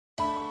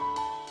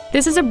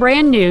This is a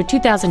brand new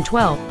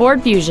 2012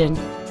 Ford Fusion.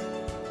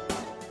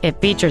 It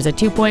features a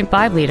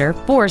 2.5-liter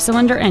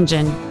four-cylinder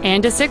engine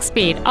and a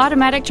 6-speed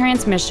automatic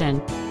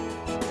transmission.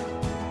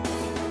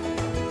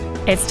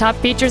 Its top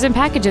features and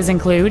packages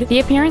include the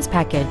appearance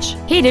package,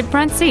 heated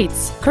front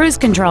seats, cruise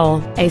control,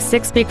 a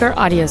 6-speaker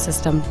audio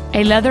system,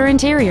 a leather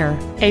interior,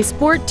 a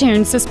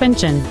sport-tuned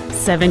suspension,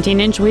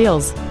 17-inch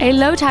wheels, a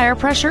low tire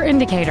pressure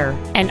indicator,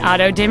 an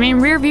auto-dimming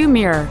rearview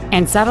mirror,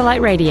 and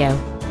satellite radio.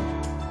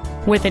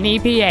 With an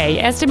EPA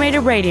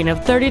estimated rating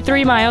of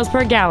 33 miles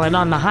per gallon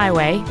on the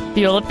highway,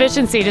 fuel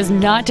efficiency does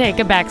not take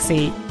a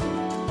backseat.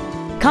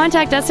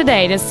 Contact us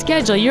today to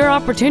schedule your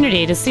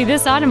opportunity to see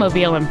this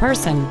automobile in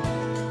person.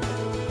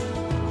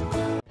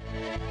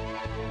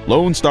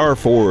 Lone Star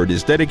Ford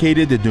is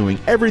dedicated to doing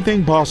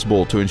everything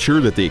possible to ensure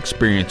that the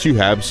experience you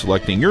have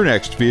selecting your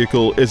next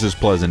vehicle is as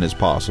pleasant as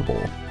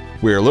possible.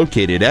 We are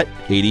located at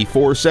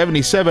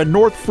 8477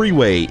 North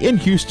Freeway in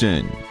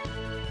Houston.